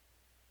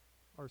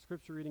Our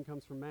scripture reading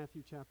comes from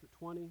Matthew chapter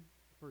 20,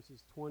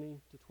 verses 20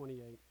 to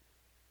 28.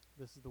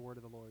 This is the word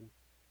of the Lord.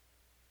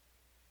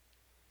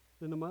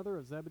 Then the mother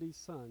of Zebedee's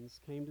sons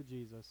came to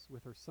Jesus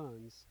with her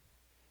sons,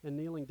 and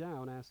kneeling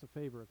down asked a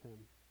favor of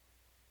him.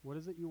 "What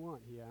is it you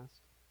want?" he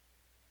asked.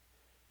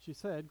 She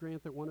said,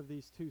 "Grant that one of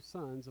these two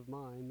sons of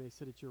mine may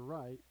sit at your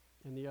right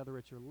and the other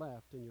at your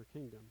left in your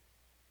kingdom."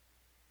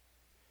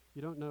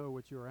 "You don't know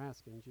what you are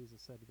asking," Jesus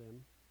said to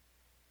them.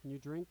 "Can you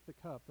drink the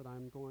cup that I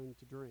am going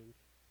to drink?"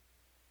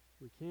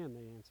 "We can,"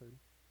 they answered.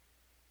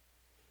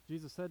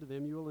 Jesus said to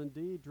them, "You will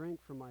indeed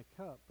drink from my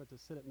cup, but to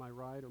sit at my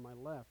right or my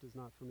left is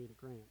not for me to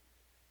grant.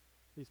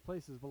 These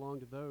places belong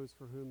to those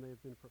for whom they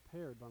have been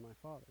prepared by my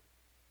Father."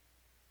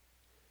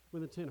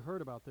 When the 10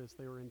 heard about this,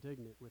 they were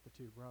indignant with the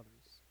two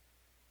brothers.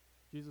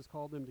 Jesus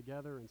called them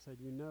together and said,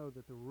 "You know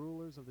that the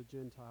rulers of the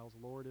Gentiles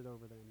lord it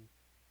over them,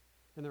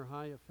 and their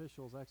high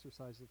officials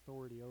exercise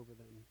authority over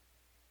them.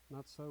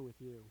 Not so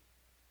with you.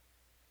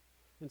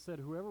 Instead,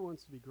 whoever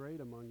wants to be great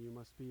among you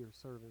must be your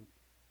servant,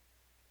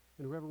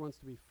 and whoever wants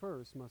to be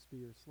first must be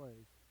your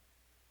slave,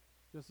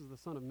 just as the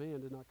Son of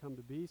Man did not come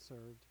to be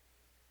served,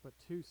 but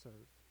to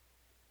serve,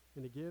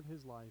 and to give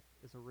his life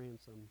as a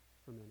ransom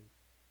for many."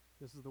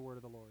 This is the word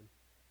of the Lord.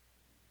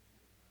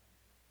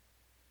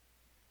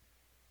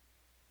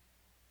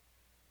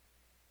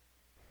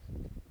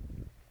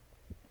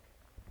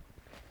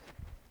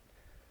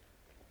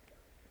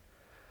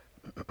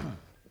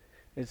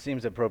 It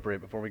seems appropriate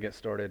before we get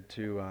started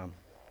to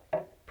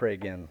pray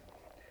again.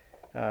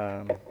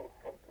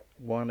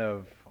 One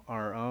of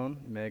our own,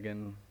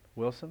 Megan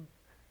Wilson,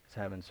 is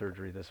having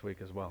surgery this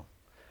week as well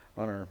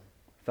on her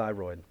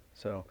thyroid.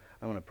 So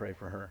I want to pray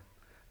for her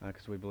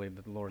because we believe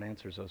that the Lord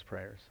answers those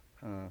prayers.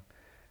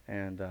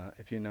 And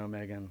if you know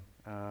Megan,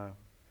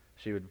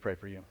 she would pray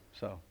for you.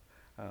 So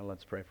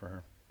let's pray for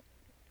her.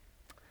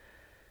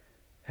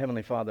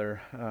 Heavenly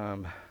Father,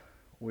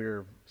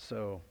 we're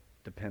so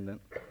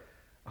dependent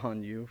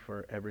on you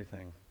for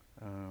everything,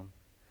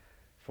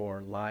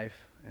 for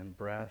life and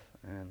breath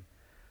and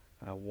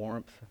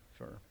warmth,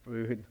 for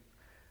food,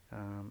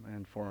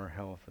 and for our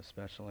health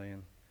especially.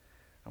 And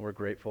we're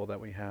grateful that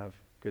we have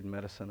good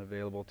medicine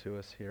available to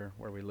us here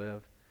where we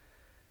live.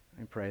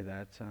 I pray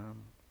that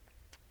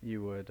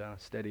you would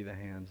steady the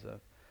hands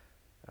of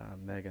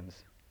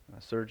Megan's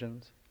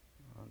surgeons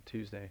on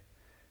Tuesday.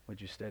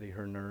 Would you steady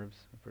her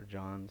nerves for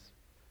John's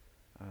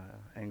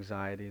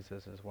anxieties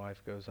as his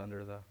wife goes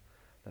under the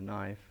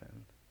knife,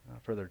 and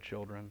for their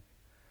children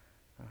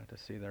to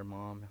see their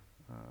mom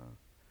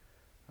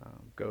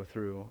go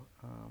through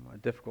a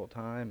difficult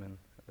time, and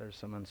there's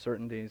some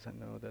uncertainties. I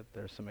know that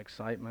there's some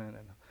excitement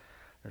and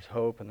there's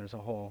hope, and there's a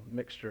whole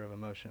mixture of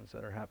emotions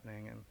that are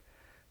happening, and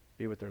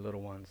be with their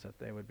little ones, that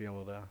they would be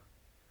able to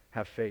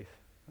have faith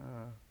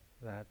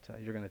that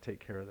you're going to take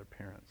care of their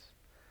parents.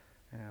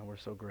 And we're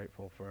so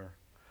grateful for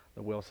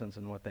the Wilsons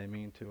and what they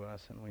mean to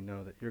us, and we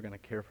know that you're going to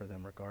care for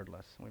them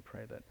regardless. And we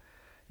pray that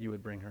you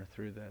would bring her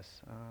through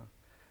this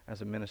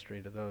as a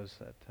ministry to those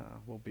that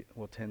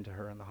will tend to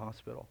her in the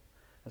hospital,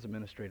 as a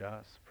ministry to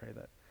us. Pray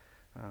that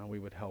we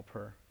would help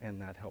her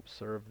and that help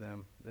serve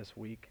them this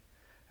week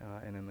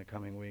and in the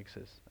coming weeks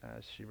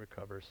as she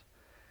recovers.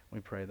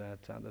 We pray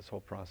that this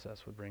whole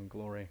process would bring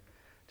glory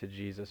to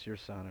Jesus, your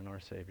Son and our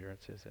Savior.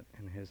 It's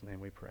in his name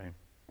we pray.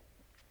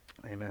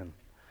 Amen.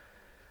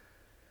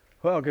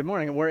 Well, good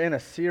morning. We're in a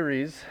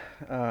series.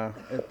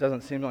 It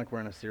doesn't seem like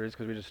we're in a series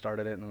because we just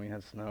started it and we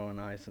had snow and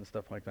ice and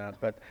stuff like that.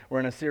 But we're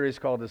in a series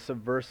called the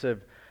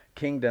Subversive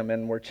Kingdom,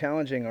 and we're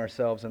challenging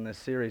ourselves in this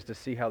series to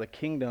see how the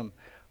kingdom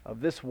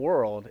of this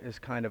world is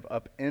kind of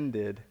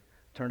upended,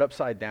 turned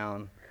upside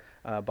down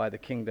by the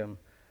kingdom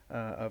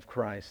of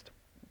Christ.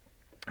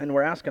 And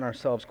we're asking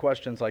ourselves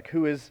questions like,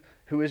 who is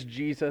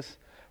Jesus?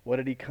 What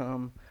did he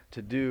come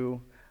to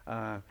do?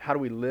 How do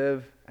we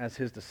live as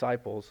his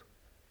disciples?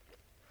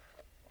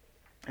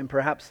 And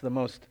perhaps the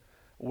most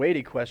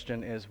weighty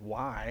question is,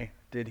 why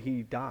did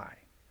he die?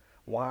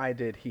 Why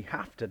did he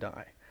have to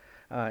die?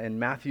 And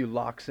Matthew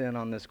locks in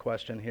on this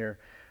question here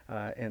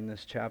in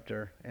this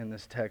chapter, in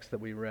this text that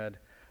we read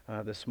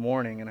this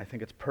morning. And I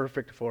think it's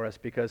perfect for us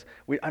because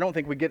I don't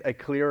think we get a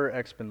clearer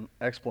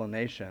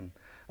explanation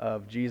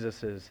of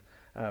Jesus's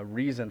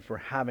reason for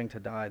having to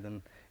die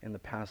than in the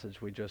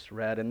passage we just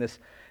read. And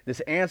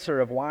this answer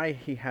of why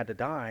he had to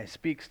die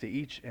speaks to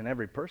each and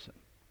every person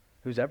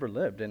who's ever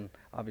lived, and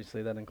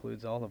obviously that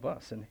includes all of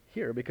us in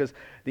here, because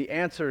the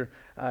answer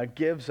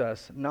gives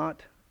us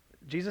not,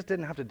 Jesus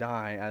didn't have to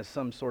die as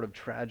some sort of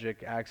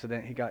tragic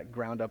accident. He got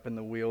ground up in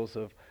the wheels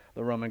of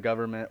the Roman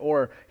government,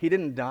 or he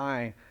didn't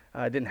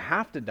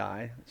have to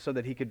die so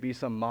that he could be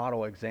some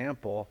model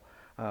example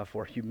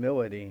for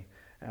humility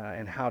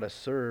and how to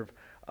serve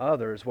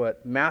others.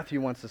 What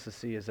Matthew wants us to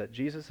see is that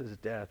Jesus'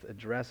 death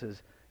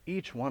addresses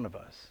each one of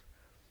us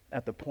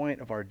at the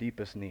point of our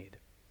deepest need.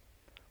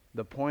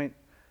 The point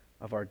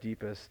of our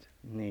deepest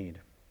need.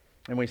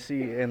 And we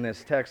see in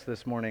this text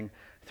this morning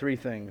three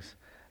things,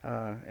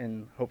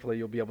 and hopefully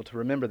you'll be able to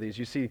remember these.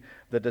 You see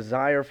the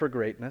desire for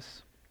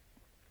greatness,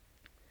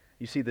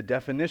 you see the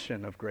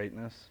definition of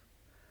greatness,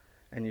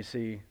 and you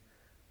see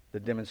the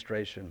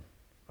demonstration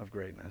of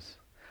greatness.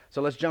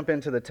 So let's jump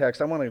into the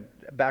text. I want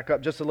to back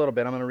up just a little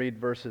bit. I'm going to read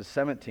verses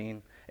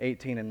 17,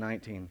 18, and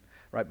 19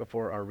 right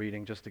before our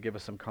reading, just to give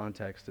us some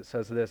context. It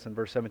says this in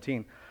verse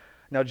 17.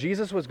 Now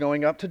Jesus was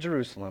going up to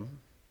Jerusalem.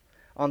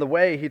 On the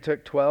way, he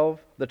took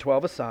the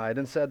 12 aside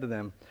and said to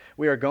them,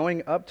 "We are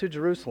going up to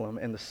Jerusalem,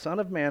 and the Son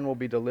of Man will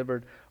be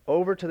delivered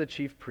over to the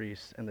chief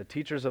priests and the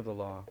teachers of the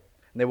law.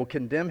 And they will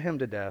condemn him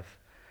to death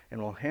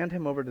and will hand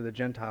him over to the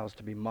Gentiles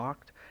to be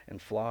mocked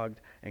and flogged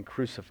and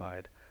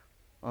crucified.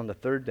 On the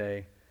third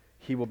day,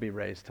 he will be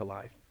raised to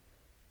life."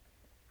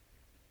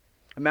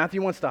 And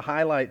Matthew wants to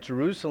highlight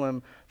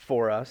Jerusalem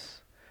for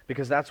us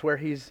because that's where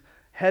he's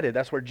headed.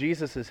 That's where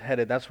Jesus is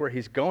headed. That's where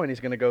he's going. He's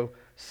going to go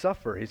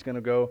suffer. He's going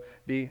to go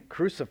be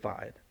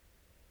crucified.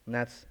 And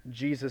that's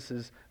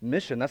Jesus'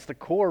 mission. That's the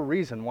core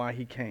reason why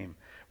he came,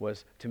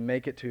 was to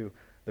make it to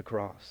the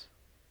cross.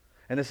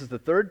 And this is the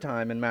third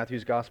time in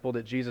Matthew's gospel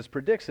that Jesus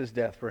predicts his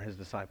death for his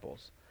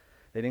disciples.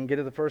 They didn't get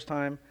it the first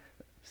time.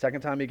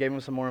 Second time he gave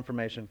them some more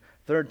information.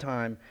 Third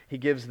time he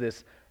gives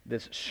this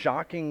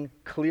shocking,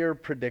 clear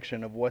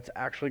prediction of what's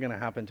actually going to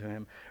happen to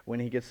him when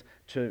he gets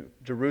to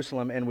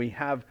Jerusalem. And we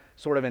have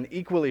sort of an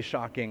equally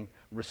shocking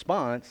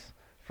response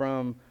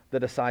from the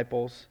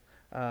disciples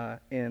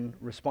in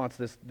response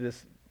to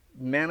this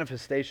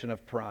manifestation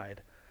of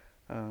pride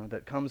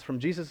that comes from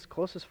Jesus'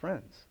 closest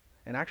friends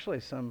and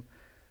actually some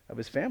of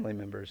his family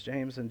members,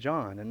 James and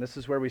John. And this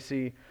is where we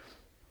see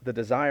the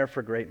desire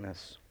for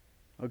greatness.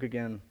 Look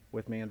again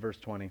with me in verse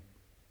 20.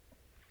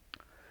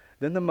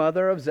 Then the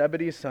mother of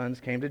Zebedee's sons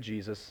came to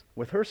Jesus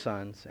with her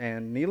sons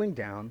and, kneeling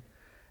down,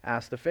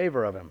 asked a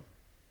favor of him.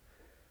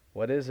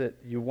 "What is it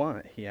you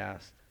want?" he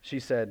asked. She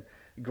said,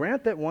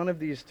 "Grant that one of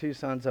these two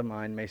sons of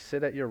mine may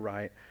sit at your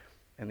right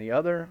and the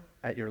other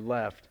at your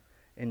left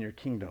in your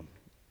kingdom."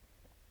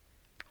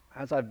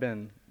 As I've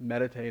been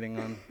meditating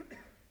on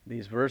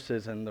these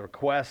verses and the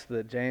request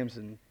that James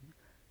and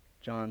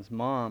John's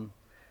mom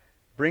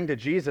bring to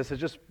Jesus, it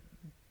just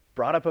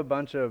brought up a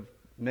bunch of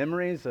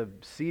memories of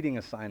seating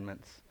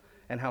assignments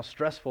and how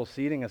stressful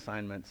seating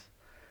assignments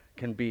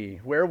can be.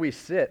 Where we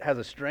sit has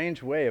a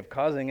strange way of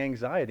causing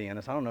anxiety in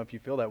us. I don't know if you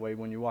feel that way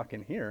when you walk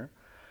in here,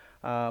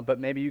 but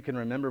maybe you can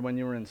remember when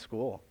you were in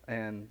school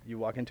and you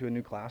walk into a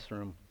new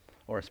classroom,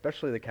 or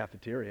especially the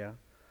cafeteria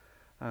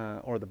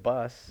or the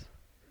bus.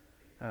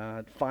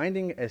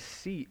 Finding a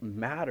seat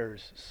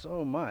matters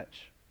so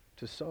much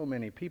to so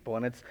many people.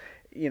 And it's,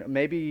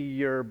 maybe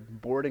you're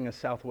boarding a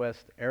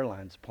Southwest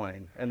Airlines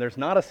plane and there's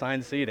not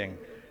assigned seating.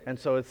 And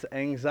so it's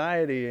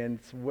anxiety and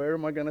it's, where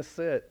am I going to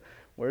sit?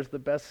 Where's the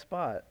best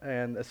spot?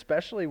 And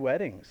especially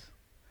weddings,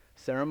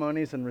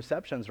 ceremonies and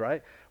receptions,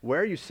 right?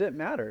 Where you sit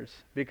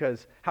matters,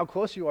 because how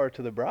close you are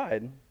to the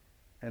bride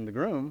and the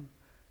groom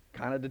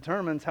kind of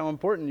determines how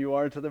important you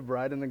are to the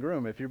bride and the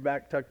groom. If you're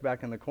tucked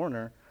back in the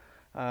corner,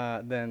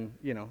 then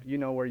you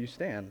know where you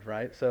stand,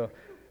 right? So,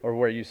 or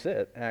where you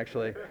sit,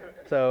 actually.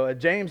 So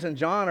James and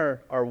John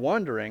are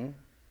wondering,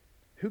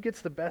 who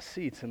gets the best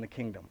seats in the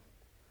kingdom?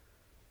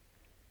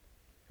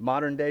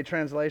 Modern day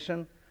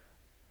translation,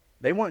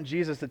 they want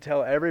Jesus to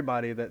tell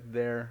everybody that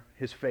they're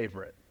his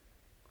favorite.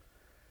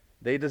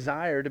 They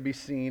desire to be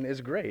seen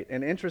as great.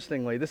 And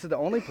interestingly, this is the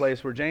only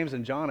place where James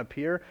and John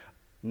appear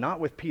not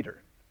with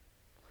Peter.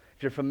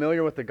 If you're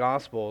familiar with the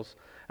Gospels,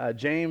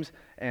 James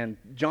and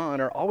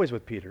John are always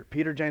with Peter.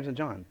 Peter, James, and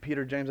John.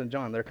 Peter, James, and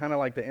John. They're kind of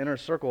like the inner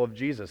circle of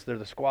Jesus. They're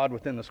the squad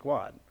within the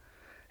squad.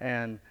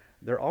 And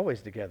they're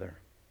always together.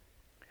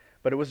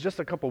 But it was just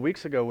a couple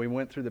weeks ago we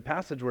went through the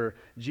passage where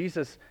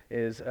Jesus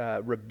is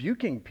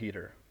rebuking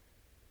Peter.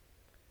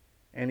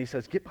 And he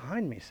says, "Get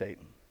behind me,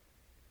 Satan."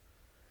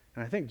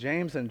 And I think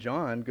James and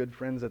John, good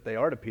friends that they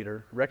are to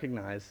Peter,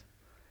 recognize,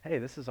 hey,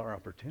 this is our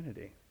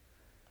opportunity.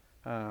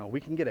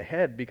 We can get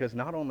ahead because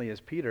not only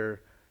is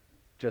Peter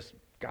just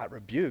got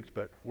rebuked,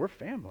 but we're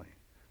family.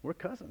 We're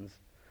cousins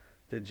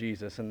to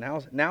Jesus. And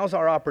now's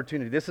our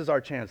opportunity. This is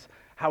our chance.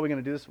 How are we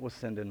going to do this? We'll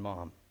send in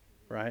mom,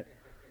 right?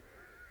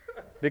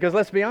 Because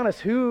let's be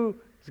honest, who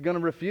is going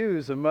to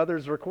refuse a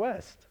mother's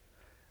request?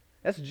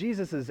 That's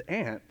Jesus'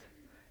 aunt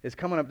is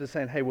coming up to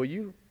saying, hey, will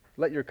you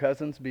let your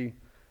cousins be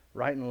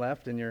right and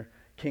left in your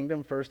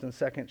kingdom, first and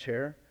second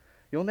chair?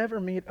 You'll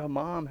never meet a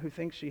mom who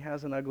thinks she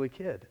has an ugly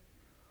kid.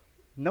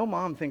 No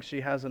mom thinks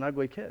she has an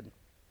ugly kid.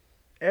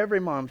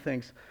 Every mom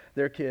thinks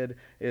their kid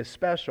is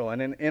special.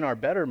 And in our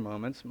better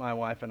moments, my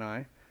wife and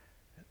I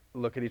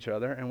look at each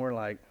other and we're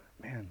like,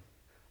 man,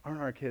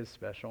 aren't our kids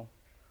special?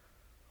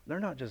 They're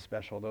not just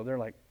special, though. They're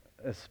like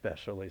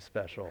especially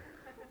special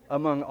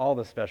among all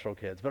the special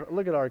kids. But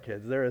look at our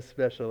kids. They're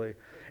especially.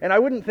 And I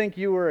wouldn't think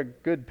you were a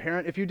good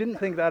parent if you didn't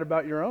think that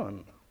about your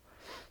own.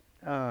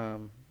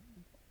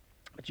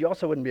 But you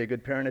also wouldn't be a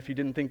good parent if you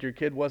didn't think your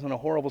kid wasn't a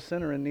horrible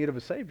sinner in need of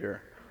a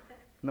Savior,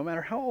 no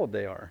matter how old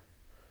they are.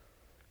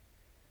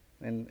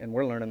 And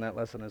we're learning that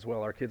lesson as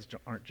well. Our kids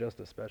aren't just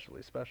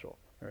especially special.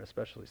 They're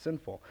especially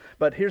sinful.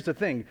 But here's the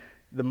thing.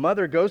 The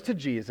mother goes to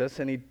Jesus,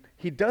 and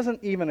he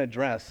doesn't even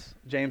address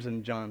James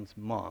and John's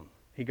mom.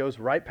 He goes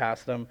right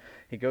past them.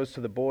 He goes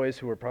to the boys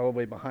who are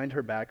probably behind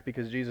her back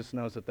because Jesus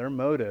knows that their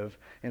motive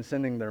in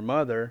sending their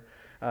mother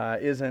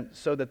isn't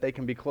so that they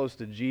can be close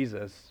to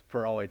Jesus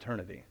for all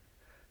eternity.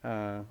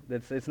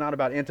 It's not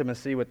about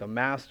intimacy with the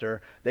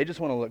master. They just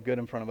want to look good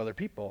in front of other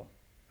people.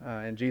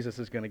 And Jesus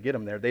is going to get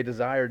them there. They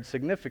desired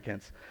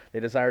significance. They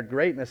desired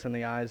greatness in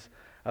the eyes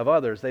of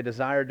others. They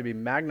desired to be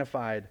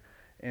magnified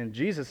in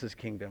Jesus'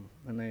 kingdom.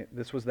 And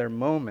this was their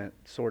moment,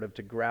 sort of,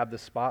 to grab the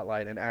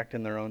spotlight and act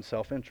in their own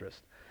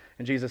self-interest.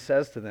 And Jesus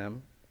says to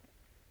them,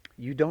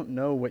 "You don't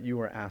know what you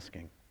are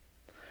asking.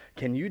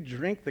 Can you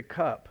drink the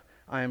cup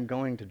I am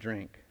going to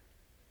drink?"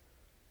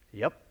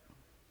 "Yep,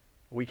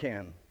 we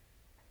can,"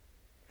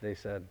 they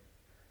said.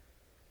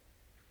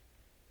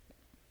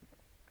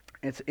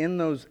 It's in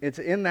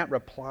that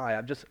reply.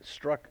 I'm just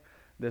struck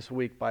this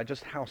week by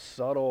just how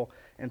subtle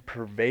and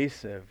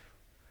pervasive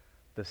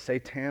the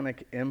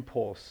satanic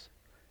impulse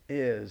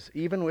is,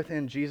 even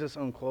within Jesus'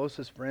 own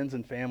closest friends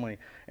and family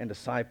and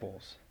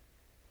disciples.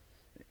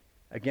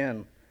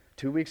 Again,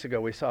 2 weeks ago,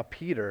 we saw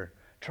Peter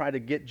try to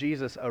get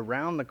Jesus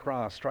around the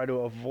cross, try to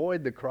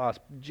avoid the cross.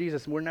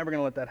 "Jesus, we're never going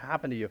to let that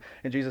happen to you."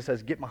 And Jesus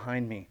says, "Get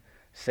behind me,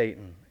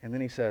 Satan." And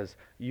then he says,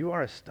 "You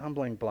are a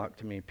stumbling block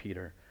to me,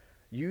 Peter.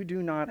 You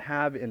do not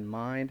have in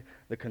mind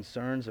the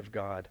concerns of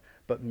God,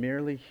 but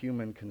merely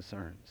human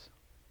concerns."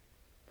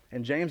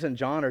 And James and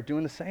John are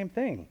doing the same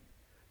thing.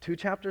 2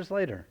 chapters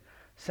later,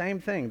 same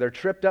thing. They're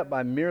tripped up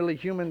by merely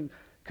human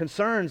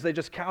concerns. They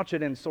just couch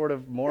it in sort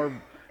of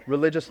more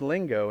religious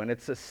lingo, and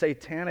it's a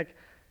satanic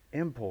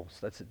impulse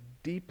that's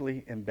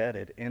deeply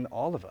embedded in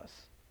all of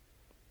us.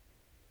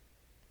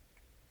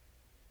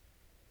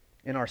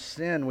 In our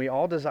sin, we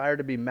all desire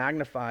to be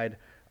magnified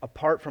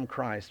apart from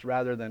Christ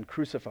rather than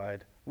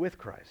crucified with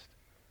Christ.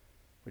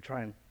 We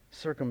try and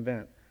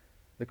circumvent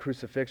the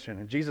crucifixion.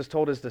 And Jesus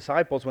told his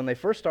disciples when they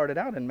first started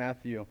out in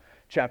Matthew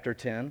chapter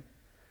 10,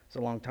 it's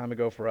a long time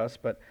ago for us,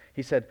 but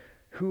he said,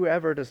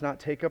 "Whoever does not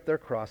take up their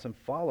cross and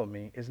follow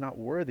me is not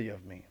worthy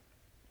of me.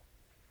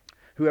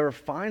 Whoever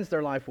finds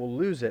their life will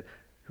lose it.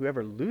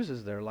 Whoever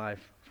loses their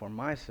life for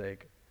my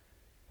sake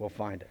will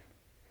find it."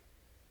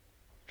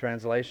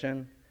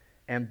 Translation: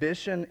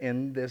 ambition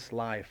in this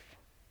life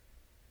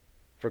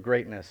for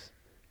greatness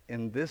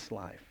in this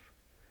life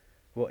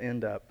will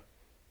end up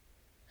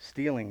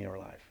stealing your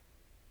life.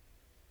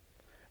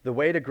 The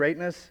way to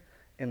greatness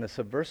in the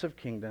subversive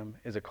kingdom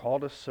is a call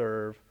to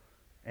serve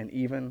and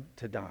even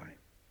to die.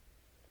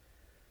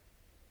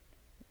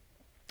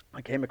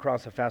 I came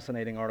across a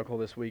fascinating article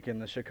this week in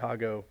the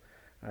Chicago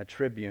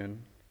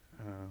Tribune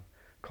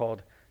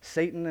called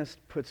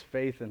 "Satanist Puts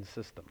Faith in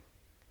System."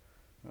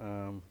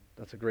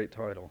 That's a great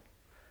title.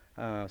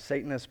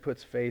 Satanist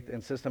Puts Faith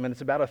in System. And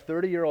it's about a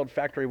 30-year-old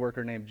factory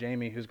worker named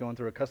Jamie who's going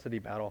through a custody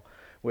battle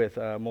with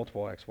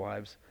multiple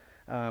ex-wives.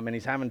 And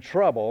he's having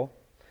trouble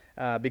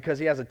because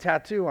he has a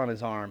tattoo on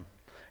his arm.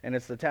 And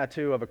it's the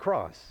tattoo of a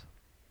cross.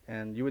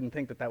 And you wouldn't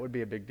think that that would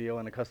be a big deal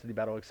in a custody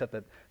battle, except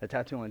that the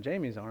tattoo on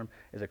Jamie's arm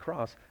is a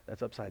cross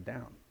that's upside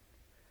down.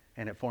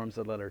 And it forms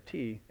the letter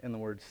T in the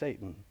word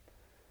Satan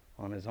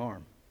on his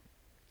arm.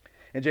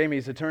 And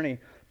Jamie's attorney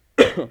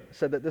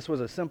said that this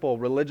was a simple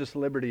religious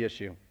liberty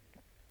issue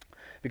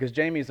because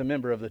Jamie's a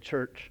member of the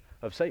Church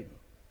of Satan.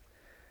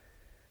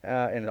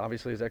 And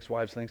obviously his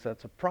ex-wives thinks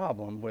that's a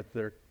problem with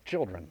their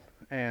children.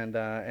 And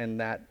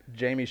that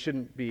Jamie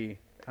shouldn't be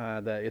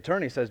the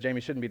attorney says Jamie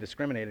shouldn't be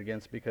discriminated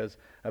against because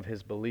of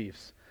his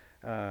beliefs.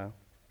 And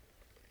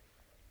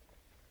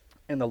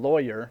the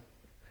lawyer,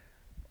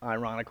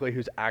 ironically,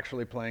 who's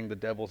actually playing the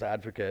devil's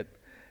advocate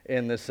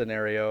in this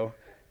scenario,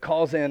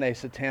 calls in a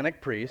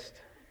satanic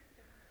priest.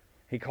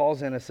 He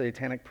calls in a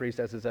satanic priest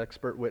as his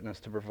expert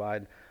witness to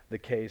provide the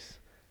case,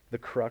 the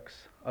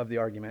crux of the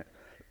argument.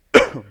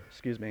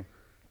 Excuse me.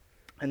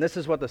 And this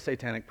is what the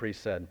satanic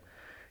priest said.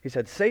 He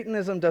said,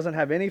 "Satanism doesn't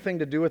have anything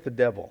to do with the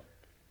devil.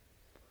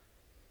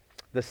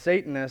 The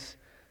Satanists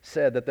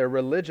said that their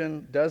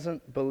religion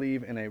doesn't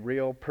believe in a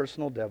real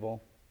personal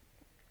devil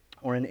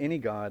or in any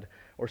god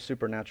or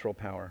supernatural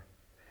power."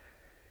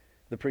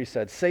 The priest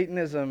said,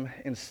 "Satanism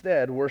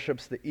instead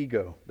worships the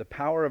ego, the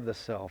power of the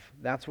self.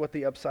 That's what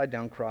the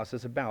upside-down cross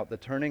is about, the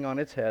turning on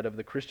its head of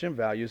the Christian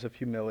values of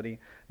humility,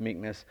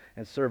 meekness,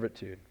 and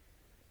servitude.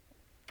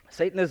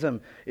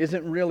 Satanism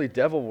isn't really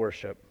devil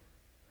worship,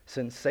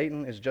 since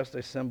Satan is just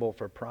a symbol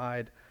for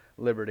pride,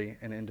 liberty,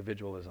 and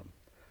individualism."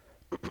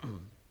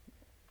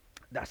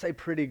 That's a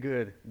pretty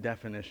good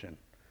definition,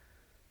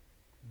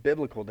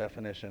 biblical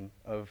definition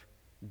of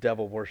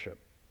devil worship.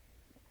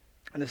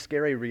 And the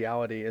scary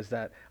reality is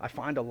that I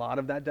find a lot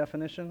of that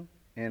definition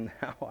in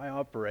how I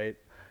operate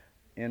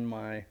in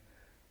my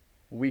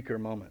weaker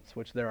moments,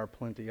 which there are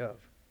plenty of.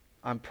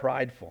 I'm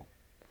prideful.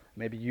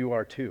 Maybe you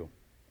are too.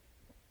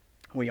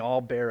 We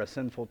all bear a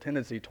sinful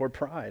tendency toward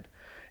pride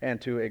and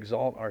to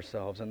exalt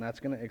ourselves, and that's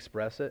going to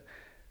express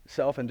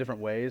itself in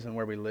different ways and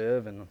where we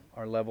live and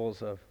our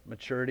levels of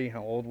maturity,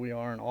 how old we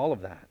are, and all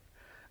of that.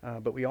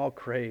 But we all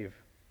crave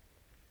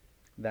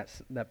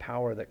that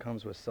power that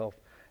comes with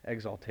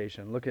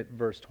self-exaltation. Look at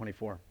verse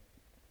 24.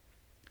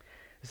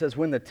 It says,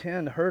 when the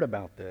 10 heard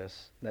about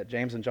this, that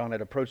James and John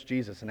had approached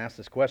Jesus and asked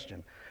this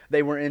question,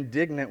 they were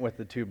indignant with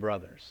the two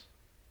brothers.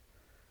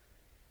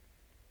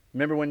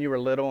 Remember when you were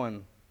little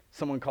and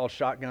someone called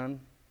shotgun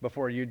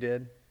before you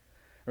did?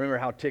 Remember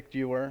how ticked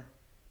you were?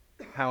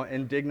 How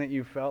indignant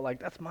you felt? Like,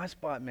 that's my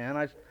spot,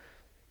 man.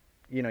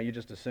 You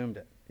just assumed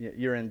it.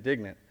 You're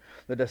indignant.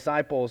 The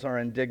disciples are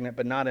indignant,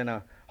 but not in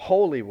a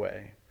holy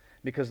way,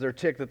 because they're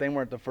ticked that they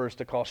weren't the first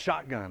to call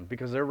shotgun,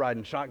 because they're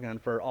riding shotgun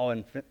for all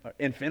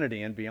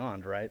infinity and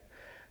beyond, right?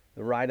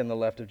 The right and the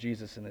left of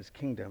Jesus in his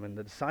kingdom. And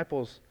the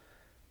disciples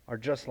are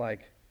just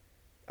like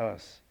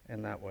us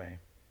in that way.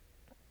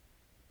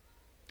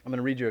 I'm going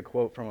to read you a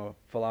quote from a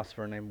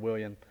philosopher named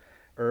William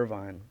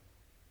Irvine.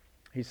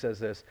 He says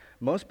this: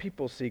 most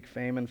people seek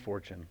fame and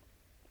fortune,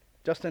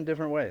 just in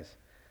different ways.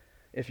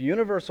 If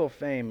universal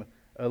fame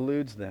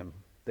eludes them,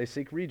 they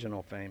seek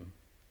regional fame,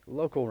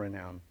 local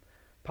renown,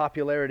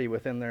 popularity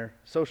within their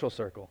social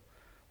circle,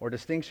 or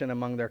distinction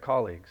among their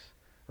colleagues,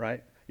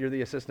 right? You're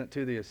the assistant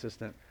to the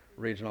assistant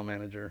regional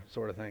manager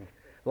sort of thing.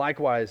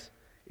 Likewise,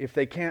 if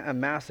they can't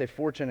amass a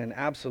fortune in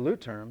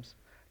absolute terms,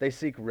 they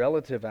seek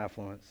relative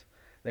affluence.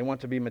 They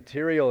want to be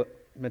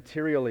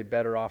materially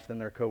better off than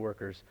their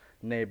coworkers,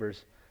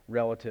 neighbors,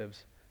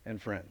 relatives,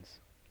 and friends.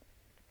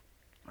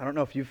 I don't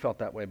know if you've felt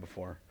that way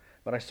before,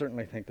 but I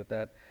certainly think that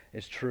that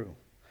is true.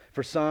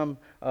 For some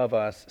of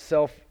us,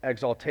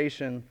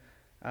 self-exaltation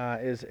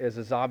is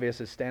as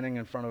obvious as standing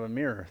in front of a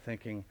mirror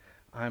thinking,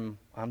 I'm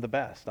the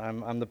best,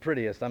 I'm the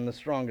prettiest, I'm the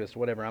strongest,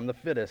 whatever, I'm the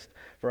fittest.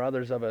 For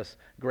others of us,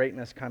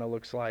 greatness kind of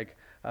looks like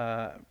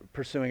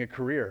pursuing a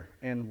career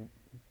in,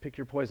 pick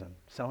your poison,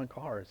 selling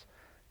cars,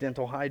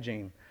 dental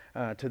hygiene,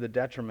 to the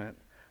detriment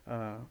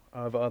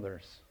of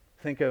others.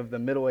 Think of the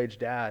middle-aged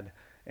dad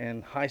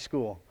in high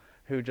school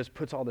who just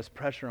puts all this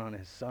pressure on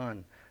his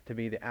son to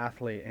be the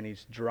athlete, and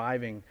he's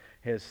driving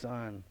his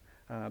son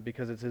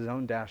because it's his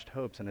own dashed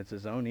hopes and it's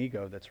his own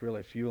ego that's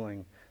really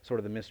fueling sort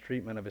of the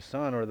mistreatment of his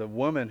son. Or the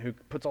woman who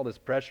puts all this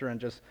pressure and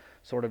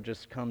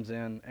just comes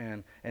in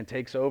and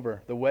takes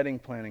over the wedding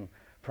planning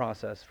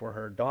process for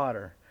her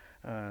daughter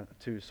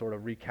to sort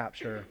of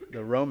recapture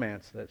the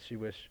romance that she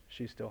wished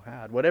she still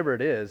had. Whatever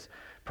it is,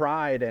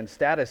 pride and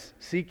status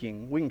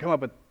seeking, we can come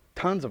up with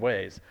tons of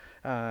ways.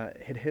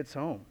 It hits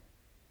home.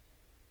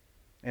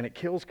 And it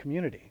kills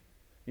community.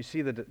 You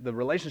see, the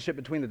relationship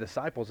between the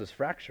disciples is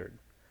fractured.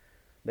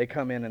 They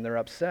come in and they're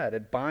upset.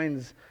 It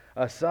binds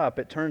us up.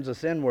 It turns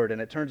us inward, and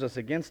it turns us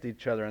against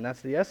each other. And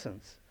that's the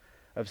essence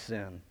of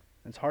sin.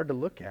 It's hard to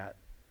look at.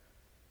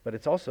 But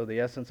it's also the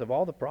essence of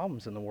all the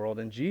problems in the world.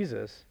 And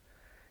Jesus,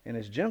 in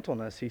his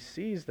gentleness, he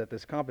sees that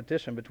this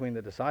competition between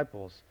the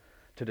disciples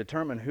to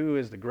determine who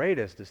is the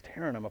greatest is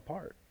tearing them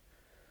apart.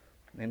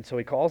 And so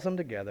he calls them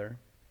together,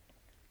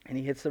 and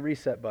he hits the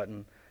reset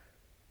button,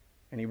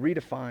 and he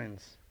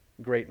redefines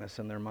greatness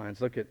in their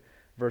minds. Look at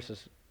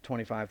verses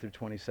 25 through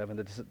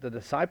 27. The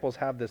disciples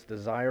have this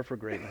desire for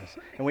greatness,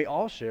 and we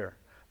all share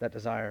that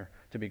desire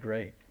to be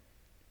great.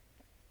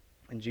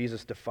 And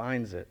Jesus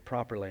defines it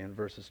properly in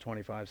verses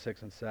 25,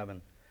 6, and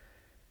 7.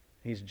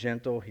 He's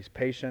gentle, he's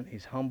patient,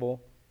 he's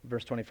humble.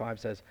 Verse 25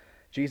 says,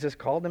 Jesus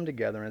called them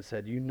together and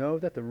said, "You know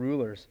that the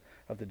rulers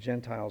of the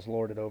Gentiles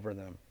lord it over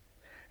them,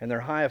 and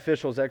their high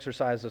officials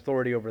exercise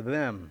authority over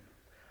them.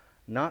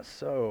 Not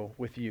so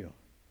with you.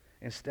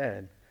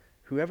 Instead,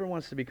 whoever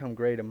wants to become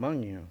great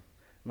among you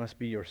must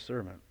be your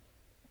servant,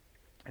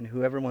 and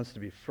whoever wants to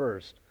be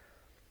first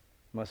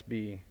must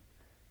be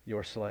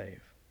your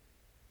slave."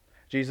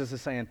 Jesus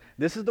is saying,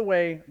 this is the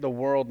way the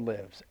world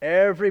lives.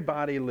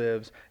 Everybody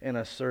lives in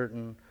a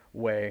certain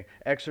way,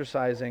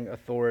 exercising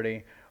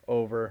authority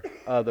over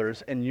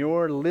others, and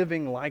you're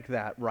living like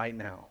that right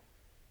now.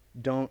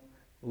 Don't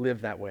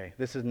live that way.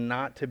 This is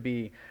not to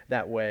be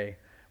that way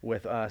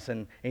with us.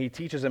 And he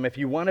teaches them, if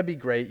you want to be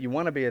great, you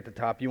want to be at the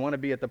top, you want to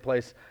be at the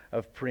place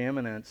of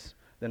preeminence,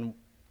 then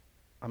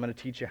I'm going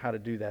to teach you how to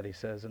do that, he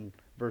says in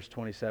verse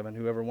 27.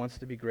 Whoever wants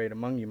to be great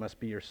among you must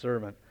be your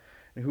servant,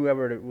 and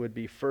whoever would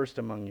be first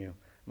among you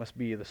must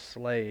be the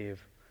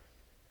slave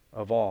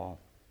of all.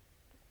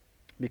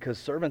 Because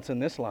servants in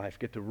this life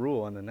get to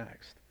rule in the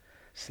next.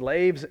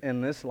 Slaves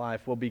in this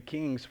life will be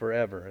kings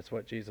forever. It's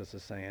what Jesus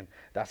is saying.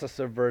 That's a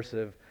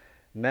subversive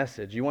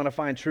message. You want to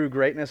find true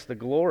greatness, the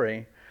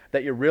glory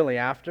that you're really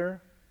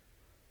after?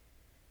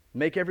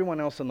 Make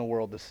everyone else in the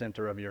world the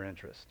center of your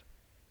interest,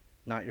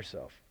 not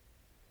yourself.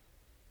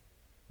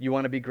 You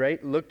want to be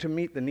great? Look to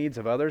meet the needs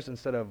of others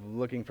instead of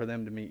looking for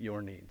them to meet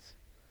your needs.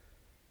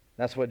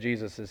 That's what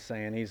Jesus is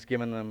saying. He's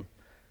given them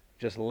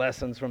just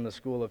lessons from the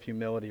school of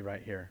humility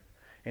right here.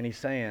 And he's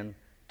saying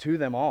to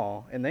them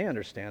all, and they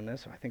understand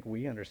this, I think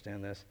we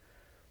understand this,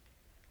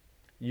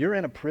 you're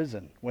in a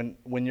prison.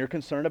 When you're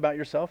concerned about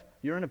yourself,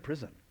 you're in a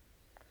prison.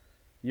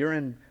 You're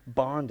in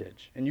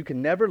bondage. And you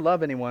can never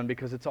love anyone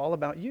because it's all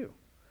about you.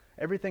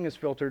 Everything is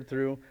filtered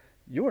through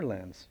your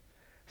lens.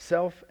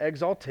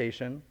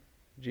 Self-exaltation,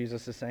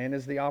 Jesus is saying,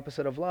 is the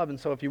opposite of love. And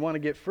so if you want to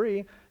get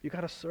free, you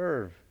got to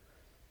serve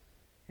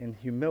in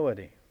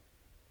humility.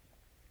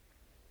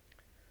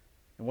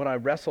 And what I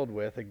wrestled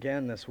with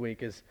again this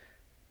week is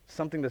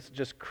something that's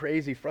just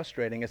crazy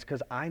frustrating, it's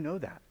because I know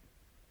that.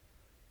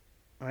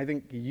 And I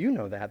think you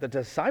know that. The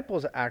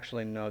disciples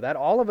actually know that.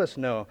 All of us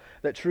know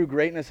that true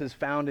greatness is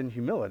found in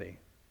humility.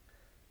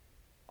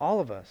 All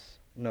of us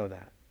know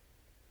that.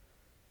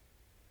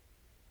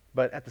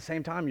 But at the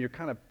same time, you're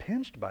kind of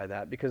pinched by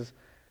that, because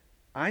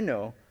I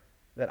know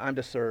that I'm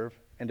to serve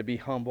and to be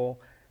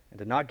humble and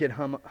to not get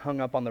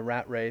hung up on the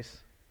rat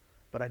race,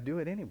 but I do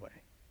it anyway.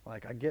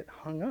 Like, I get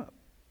hung up.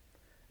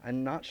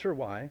 I'm not sure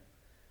why.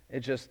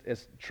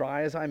 It's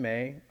try as I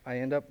may, I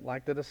end up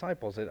like the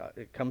disciples.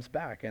 It comes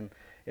back and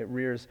it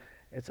rears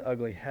its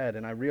ugly head.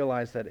 And I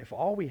realize that if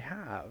all we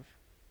have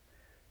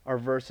are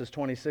verses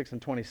 26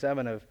 and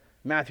 27 of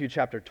Matthew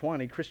chapter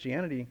 20,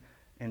 Christianity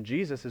and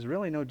Jesus is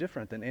really no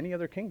different than any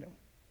other kingdom,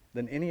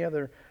 than any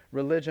other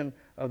religion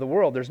of the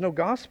world. There's no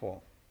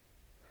gospel.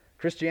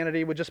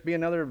 Christianity would just be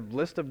another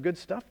list of good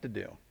stuff to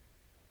do.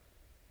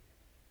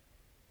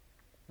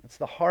 It's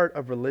the heart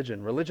of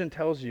religion. Religion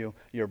tells you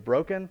you're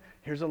broken.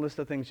 Here's a list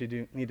of things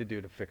you need to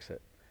do to fix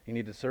it. You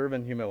need to serve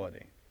in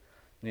humility.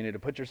 You need to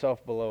put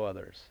yourself below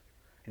others.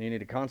 And you need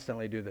to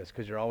constantly do this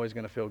because you're always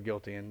going to feel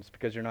guilty, and it's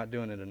because you're not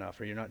doing it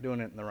enough or you're not doing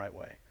it in the right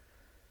way.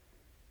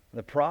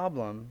 The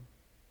problem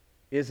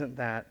isn't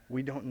that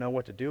we don't know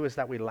what to do, it's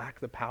that we lack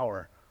the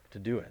power to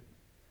do it.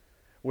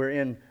 We're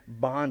in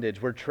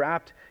bondage. We're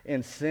trapped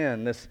in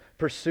sin. This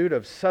pursuit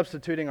of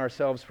substituting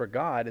ourselves for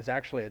God is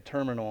actually a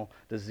terminal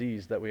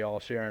disease that we all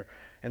share.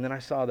 And then I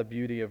saw the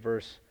beauty of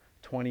verse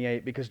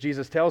 28, because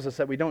Jesus tells us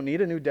that we don't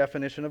need a new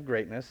definition of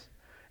greatness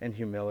and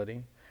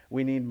humility.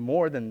 We need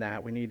more than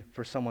that. We need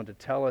for someone to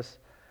tell us.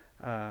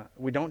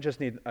 We don't just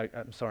need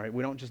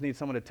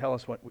someone to tell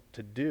us what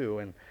to do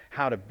and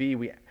how to be.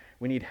 We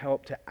need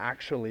help to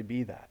actually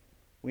be that.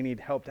 We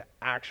need help to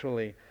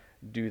actually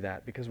do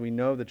that, because we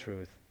know the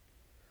truth.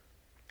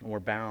 And we're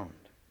bound.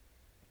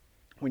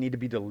 We need to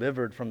be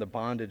delivered from the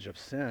bondage of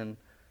sin.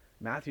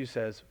 Matthew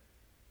says,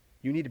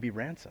 you need to be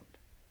ransomed.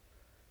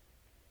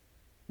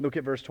 Look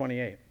at verse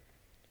 28.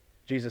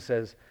 Jesus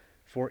says,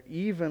 for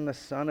even the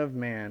Son of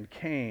Man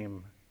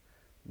came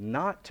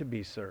not to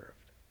be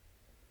served,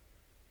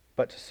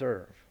 but to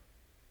serve.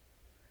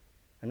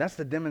 And that's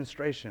the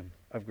demonstration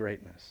of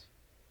greatness.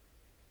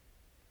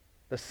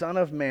 The Son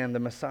of Man, the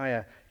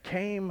Messiah,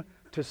 came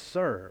to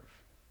serve.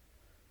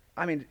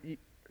 I mean,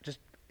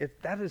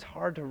 that is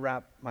hard to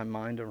wrap my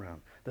mind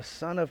around. The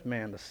Son of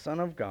Man, the Son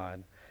of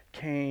God,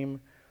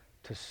 came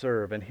to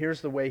serve. And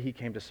here's the way he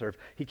came to serve.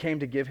 He came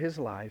to give his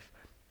life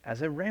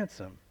as a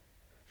ransom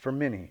for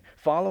many.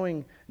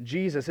 Following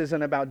Jesus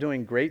isn't about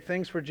doing great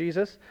things for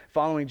Jesus.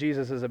 Following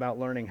Jesus is about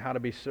learning how to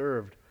be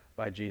served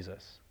by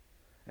Jesus.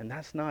 And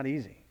that's not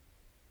easy.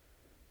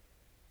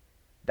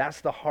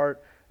 That's the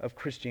heart of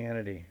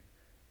Christianity.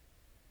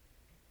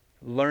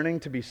 Learning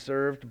to be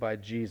served by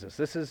Jesus.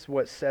 This is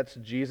what sets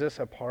Jesus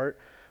apart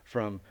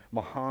from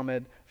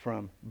Muhammad,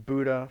 from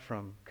Buddha,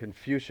 from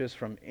Confucius,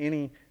 from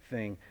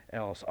anything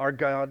else. Our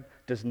God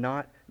does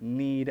not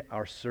need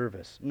our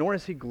service, nor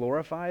is he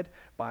glorified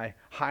by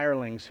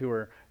hirelings who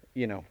are,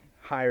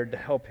 hired to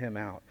help him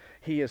out.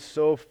 He is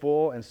so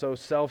full and so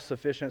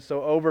self-sufficient,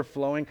 so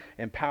overflowing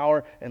in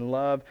power and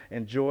love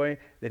and joy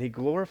that he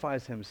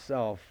glorifies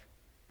himself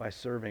by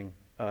serving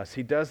us.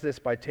 He does this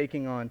by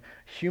taking on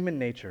human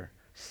nature,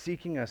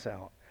 seeking us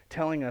out,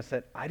 telling us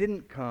that I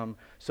didn't come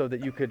so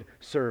that you could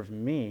serve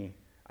me.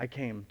 I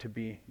came to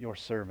be your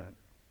servant.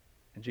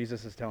 And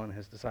Jesus is telling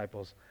his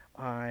disciples,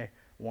 I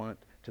want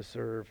to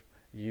serve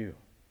you.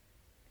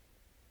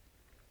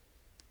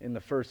 In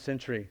the first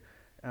century,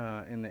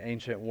 in the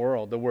ancient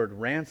world, the word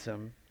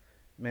ransom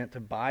meant to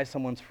buy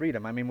someone's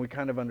freedom. I mean, we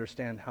kind of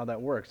understand how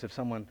that works. If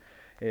someone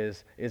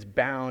is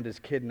bound, is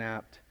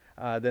kidnapped,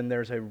 then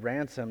there's a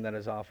ransom that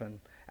is often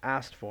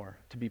asked for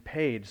to be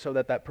paid so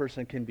that that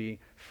person can be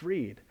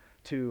freed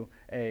to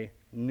a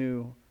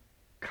new,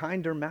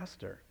 kinder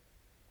master.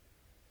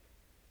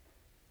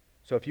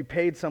 So if you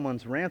paid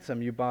someone's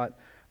ransom, you bought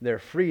their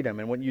freedom.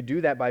 And when you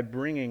do that by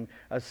bringing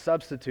a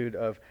substitute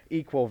of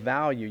equal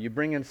value, you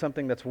bring in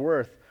something that's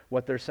worth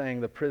what they're saying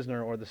the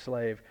prisoner or the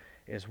slave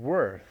is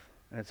worth.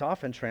 And it's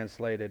often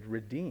translated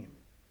redeem.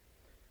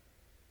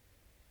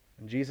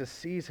 And Jesus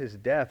sees his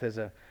death as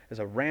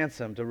a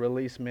ransom to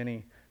release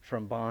many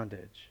from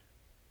bondage.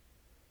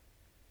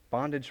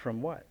 Bondage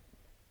from what?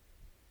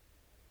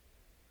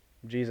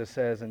 Jesus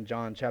says in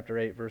John chapter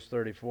 8, verse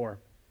 34,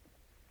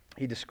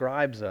 he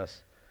describes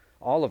us,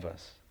 all of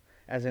us,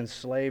 as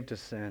enslaved to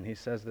sin. He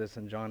says this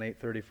in John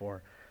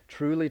 8:34.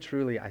 Truly,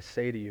 truly, I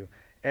say to you,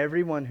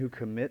 everyone who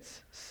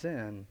commits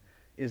sin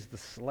is the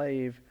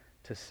slave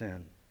to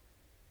sin.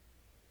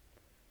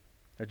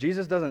 Now,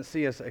 Jesus doesn't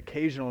see us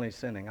occasionally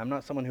sinning. I'm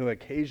not someone who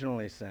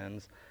occasionally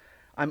sins.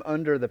 I'm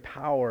under the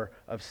power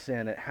of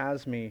sin. It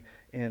has me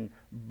in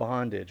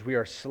bondage. We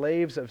are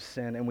slaves of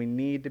sin, and we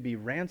need to be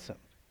ransomed,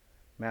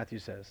 Matthew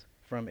says,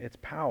 from its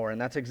power. And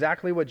that's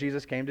exactly what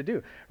Jesus came to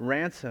do.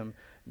 Ransom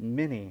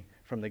many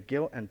from the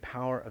guilt and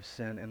power of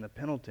sin and the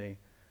penalty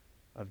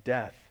of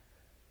death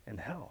and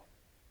hell.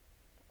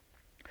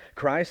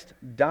 Christ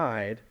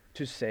died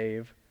to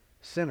save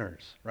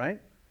sinners,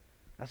 right?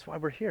 That's why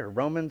we're here.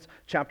 Romans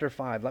chapter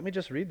 5. Let me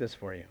just read this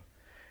for you.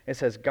 It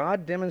says,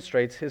 God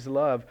demonstrates his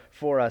love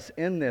for us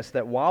in this,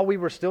 that while we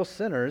were still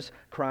sinners,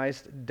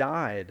 Christ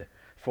died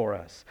for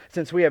us.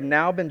 Since we have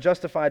now been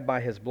justified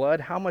by his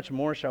blood, how much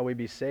more shall we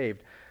be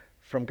saved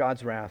from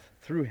God's wrath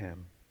through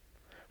him?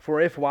 For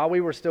if while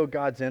we were still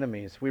God's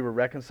enemies, we were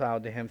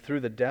reconciled to him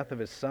through the death of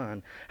his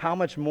Son, how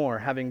much more,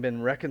 having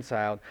been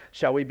reconciled,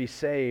 shall we be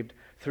saved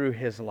through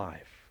his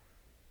life?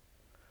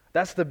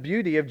 That's the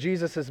beauty of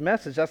Jesus'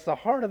 message. That's the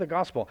heart of the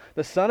gospel.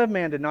 The Son of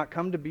Man did not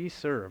come to be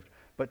served,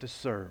 but to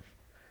serve,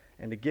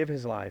 and to give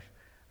his life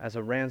as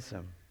a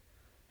ransom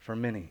for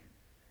many.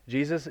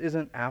 Jesus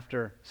isn't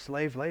after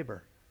slave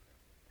labor.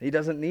 He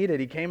doesn't need it.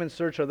 He came in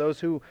search of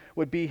those who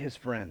would be his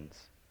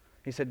friends.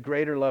 He said,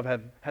 greater love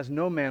has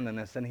no man than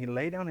this, and he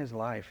laid down his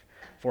life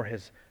for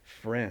his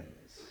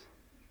friends.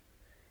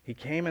 He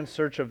came in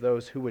search of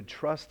those who would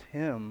trust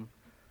him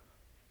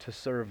to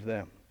serve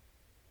them.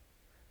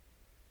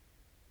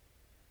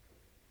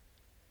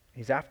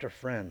 He's after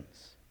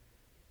friends.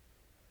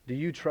 Do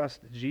you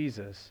trust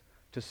Jesus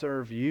to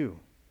serve you?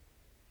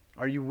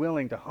 Are you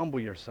willing to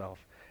humble yourself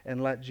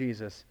and let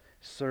Jesus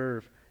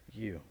serve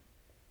you?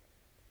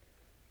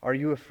 Are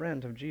you a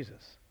friend of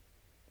Jesus?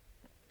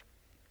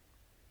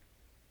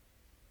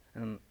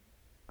 And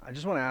I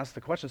just want to ask the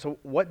question, so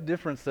what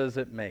difference does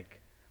it make?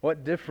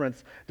 What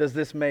difference does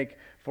this make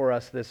for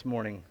us this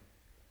morning?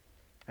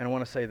 And I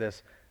want to say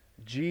this,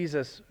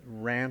 Jesus'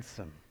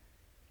 ransom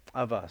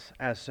of us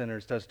as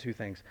sinners does two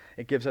things.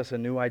 It gives us a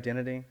new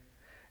identity,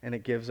 and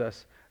it gives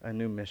us a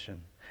new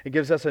mission. It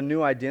gives us a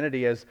new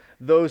identity as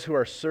those who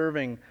are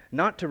serving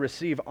not to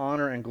receive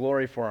honor and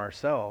glory for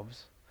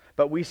ourselves,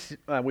 but we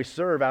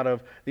serve out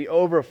of the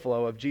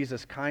overflow of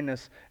Jesus'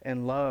 kindness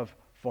and love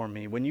for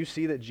me. When you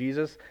see that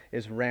Jesus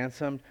is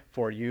ransomed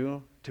for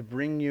you to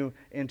bring you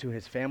into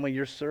his family,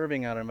 you're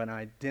serving out of an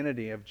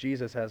identity of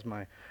Jesus as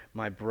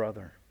my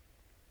brother,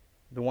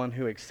 the one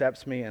who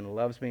accepts me and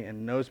loves me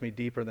and knows me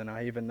deeper than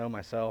I even know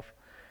myself.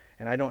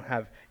 And I don't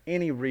have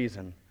any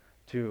reason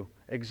to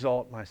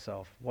exalt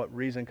myself. What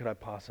reason could I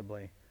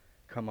possibly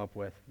come up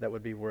with that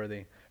would be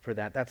worthy for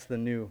that? That's the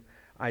new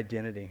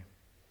identity.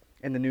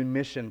 And the new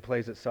mission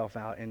plays itself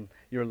out in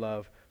your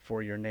love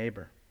for your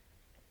neighbor.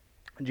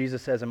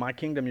 Jesus says, in my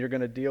kingdom, you're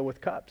going to deal with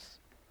cups,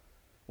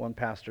 one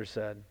pastor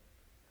said.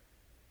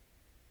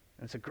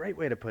 And it's a great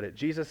way to put it.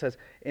 Jesus says,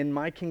 in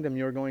my kingdom,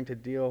 you're going to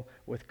deal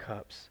with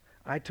cups.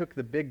 I took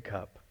the big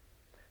cup,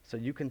 so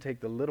you can take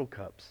the little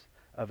cups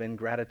of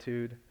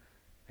ingratitude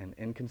and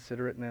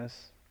inconsiderateness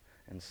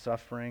and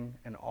suffering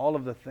and all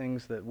of the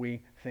things that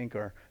we think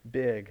are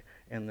big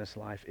in this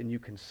life, and you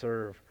can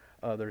serve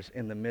others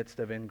in the midst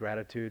of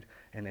ingratitude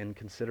and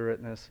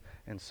inconsiderateness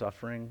and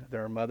suffering.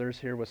 There are mothers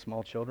here with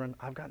small children.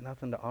 I've got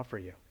nothing to offer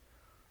you.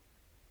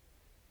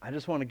 I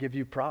just want to give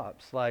you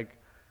props. Like,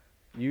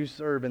 you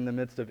serve in the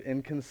midst of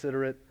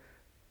inconsiderate,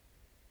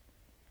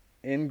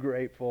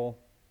 ingrateful,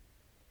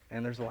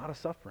 and there's a lot of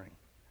suffering.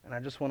 And I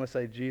just want to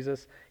say,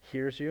 Jesus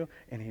hears you,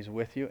 and he's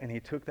with you, and he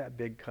took that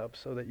big cup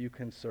so that you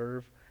can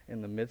serve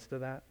in the midst of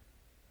that.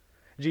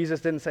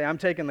 Jesus didn't say, I'm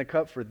taking the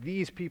cup for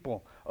these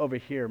people over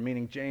here,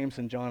 meaning James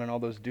and John and all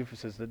those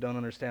doofuses that don't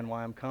understand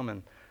why I'm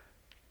coming.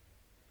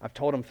 I've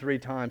told him 3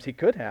 times. He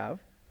could have,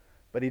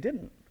 but he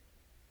didn't.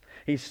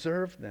 He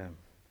served them.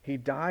 He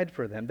died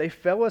for them. They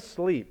fell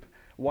asleep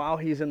while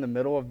he's in the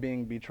middle of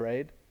being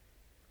betrayed.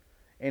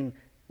 And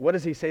what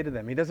does he say to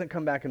them? He doesn't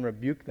come back and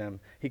rebuke them.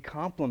 He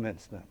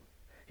compliments them.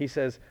 He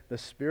says, the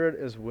spirit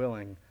is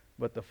willing,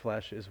 but the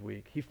flesh is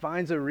weak. He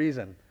finds a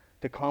reason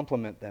to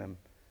compliment them,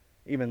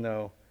 even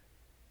though,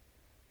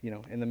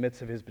 in the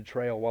midst of his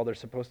betrayal, while they're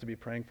supposed to be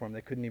praying for him,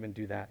 they couldn't even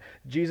do that.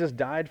 Jesus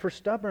died for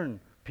stubborn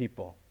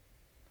people.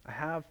 I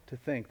have to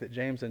think that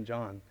James and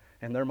John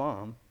and their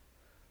mom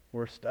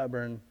were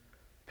stubborn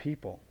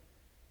people.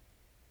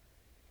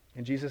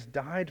 And Jesus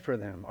died for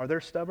them. Are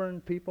there stubborn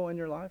people in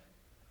your life?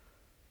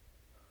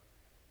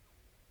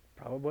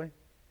 Probably.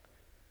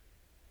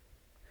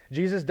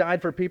 Jesus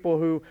died for people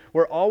who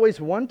were always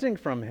wanting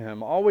from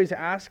him, always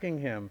asking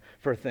him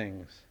for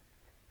things.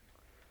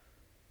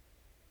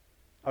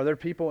 Are there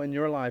people in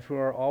your life who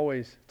are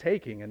always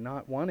taking and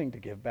not wanting to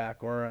give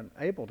back or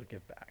unable to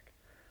give back?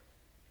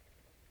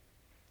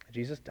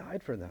 Jesus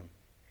died for them.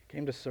 He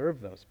came to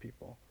serve those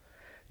people.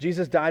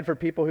 Jesus died for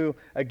people who,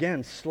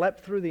 again,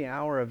 slept through the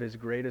hour of his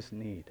greatest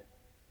need.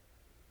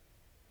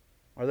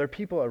 Are there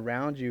people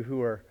around you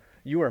who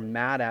you are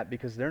mad at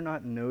because they're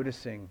not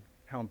noticing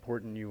how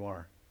important you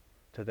are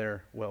to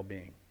their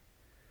well-being?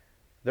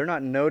 They're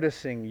not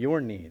noticing your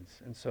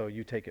needs, and so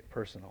you take it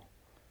personal.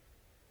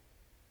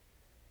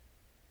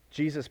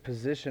 Jesus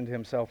positioned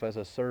himself as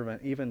a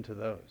servant even to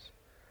those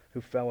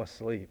who fell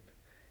asleep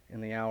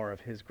in the hour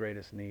of his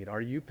greatest need. Are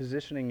you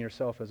positioning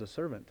yourself as a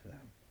servant to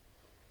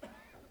them?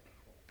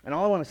 And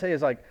all I want to say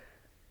is,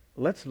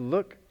 let's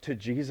look to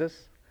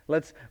Jesus.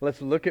 Let's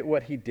look at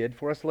what he did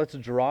for us. Let's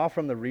draw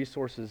from the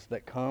resources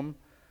that come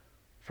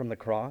from the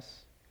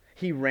cross.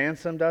 He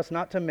ransomed us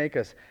not to make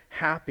us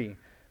happy,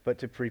 but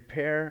to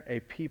prepare a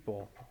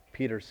people,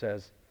 Peter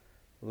says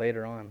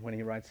later on when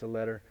he writes the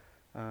letter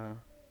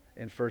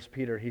in 1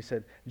 Peter, he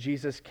said,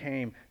 Jesus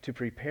came to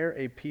prepare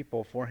a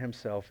people for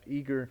himself,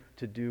 eager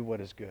to do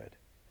what is good.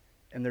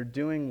 And they're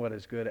doing what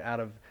is good out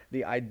of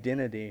the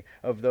identity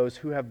of those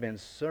who have been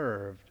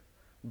served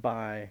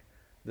by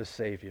the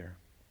Savior.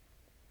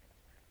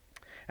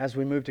 As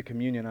we move to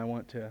communion, I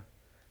want to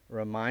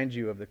remind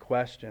you of the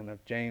question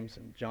of James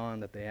and John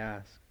that they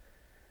ask.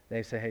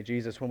 They say, hey,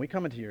 Jesus, when we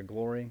come into your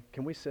glory,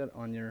 can we sit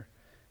on your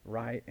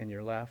right and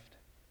your left?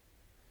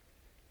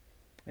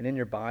 And in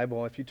your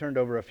Bible, if you turned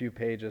over a few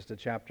pages to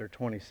chapter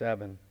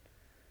 27,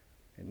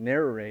 it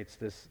narrates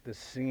this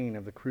scene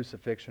of the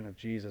crucifixion of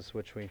Jesus,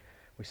 which we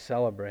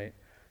celebrate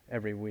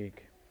every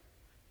week.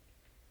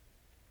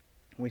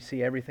 We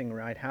see everything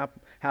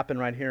happen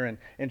right here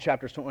in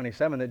chapter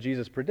 27 that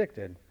Jesus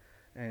predicted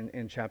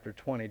in chapter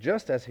 20.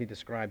 Just as he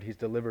described, he's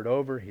delivered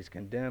over, he's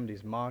condemned,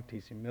 he's mocked,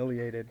 he's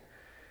humiliated.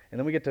 And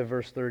then we get to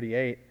verse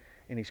 38,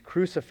 and he's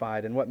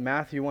crucified. And what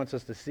Matthew wants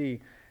us to see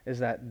is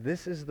that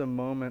this is the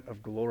moment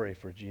of glory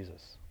for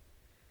Jesus.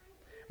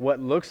 What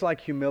looks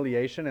like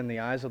humiliation in the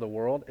eyes of the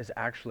world is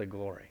actually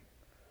glory.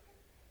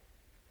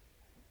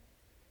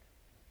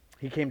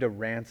 He came to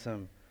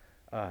ransom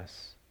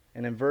us.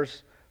 And in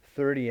verse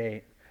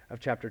 38 of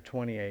chapter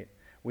 28,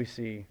 we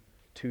see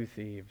two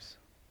thieves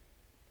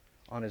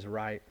on his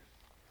right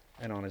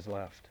and on his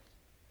left.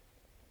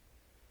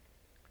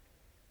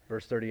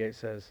 Verse 38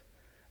 says,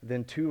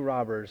 then two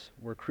robbers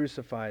were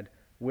crucified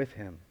with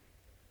him,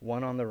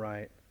 one on the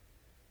right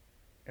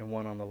and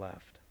one on the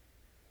left.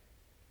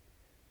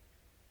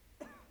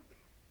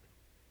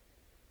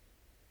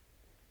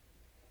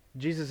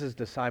 Jesus'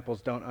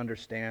 disciples don't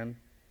understand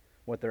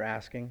what they're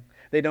asking.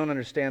 They don't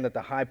understand that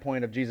the high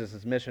point of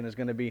Jesus' mission is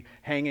going to be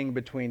hanging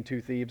between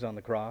two thieves on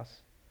the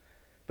cross.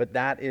 But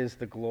that is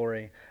the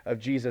glory of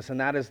Jesus, and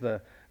that is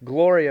the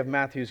glory of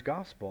Matthew's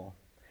gospel,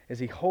 is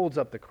he holds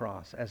up the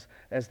cross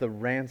as the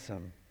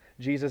ransom.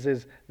 Jesus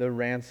is the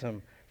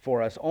ransom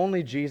for us.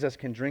 Only Jesus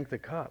can drink the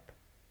cup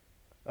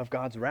of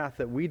God's wrath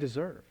that we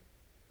deserve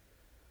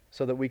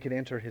so that we could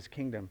enter his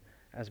kingdom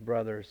as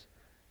brothers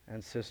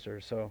and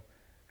sisters. So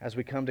as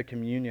we come to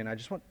communion, I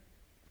just want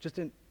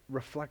to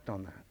reflect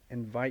on that.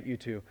 Invite you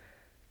to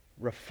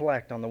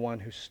reflect on the one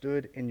who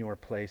stood in your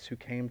place, who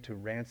came to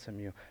ransom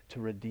you, to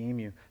redeem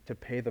you, to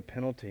pay the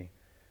penalty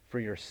for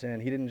your sin.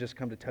 He didn't just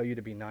come to tell you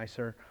to be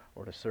nicer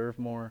or to serve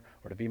more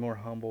or to be more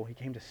humble. He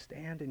came to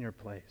stand in your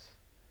place,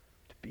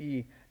 to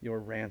be your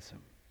ransom.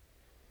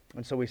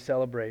 And so we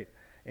celebrate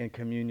in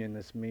communion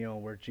this meal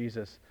where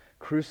Jesus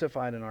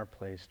crucified in our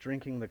place,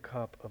 drinking the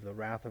cup of the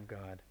wrath of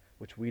God,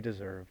 which we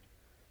deserved.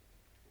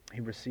 He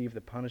received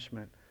the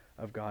punishment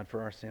of God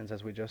for our sins,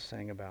 as we just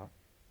sang about.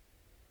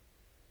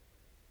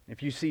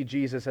 If you see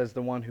Jesus as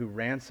the one who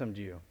ransomed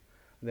you,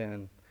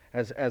 then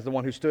as the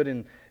one who stood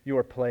in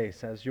your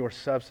place, as your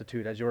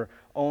substitute, as your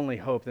only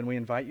hope, then we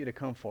invite you to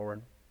come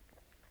forward.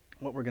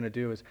 What we're going to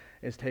do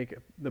is take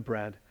the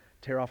bread,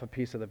 tear off a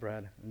piece of the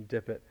bread, and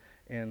dip it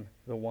in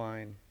the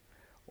wine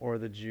or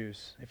the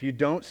juice. If you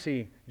don't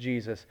see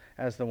Jesus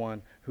as the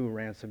one who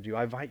ransomed you,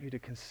 I invite you to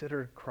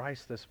consider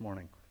Christ this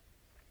morning.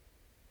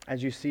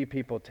 As you see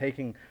people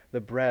taking the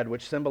bread,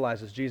 which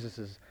symbolizes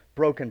Jesus'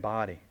 broken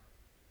body,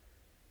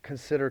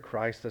 consider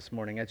Christ this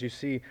morning. As you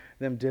see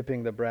them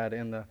dipping the bread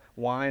in the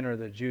wine or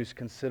the juice,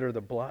 consider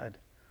the blood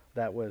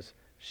that was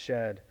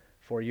shed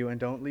for you. And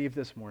don't leave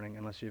this morning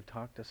unless you've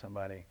talked to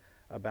somebody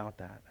about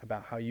that,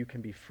 about how you can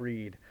be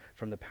freed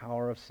from the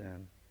power of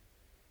sin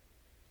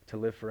to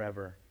live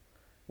forever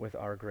with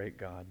our great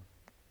God.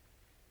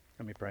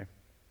 Let me pray.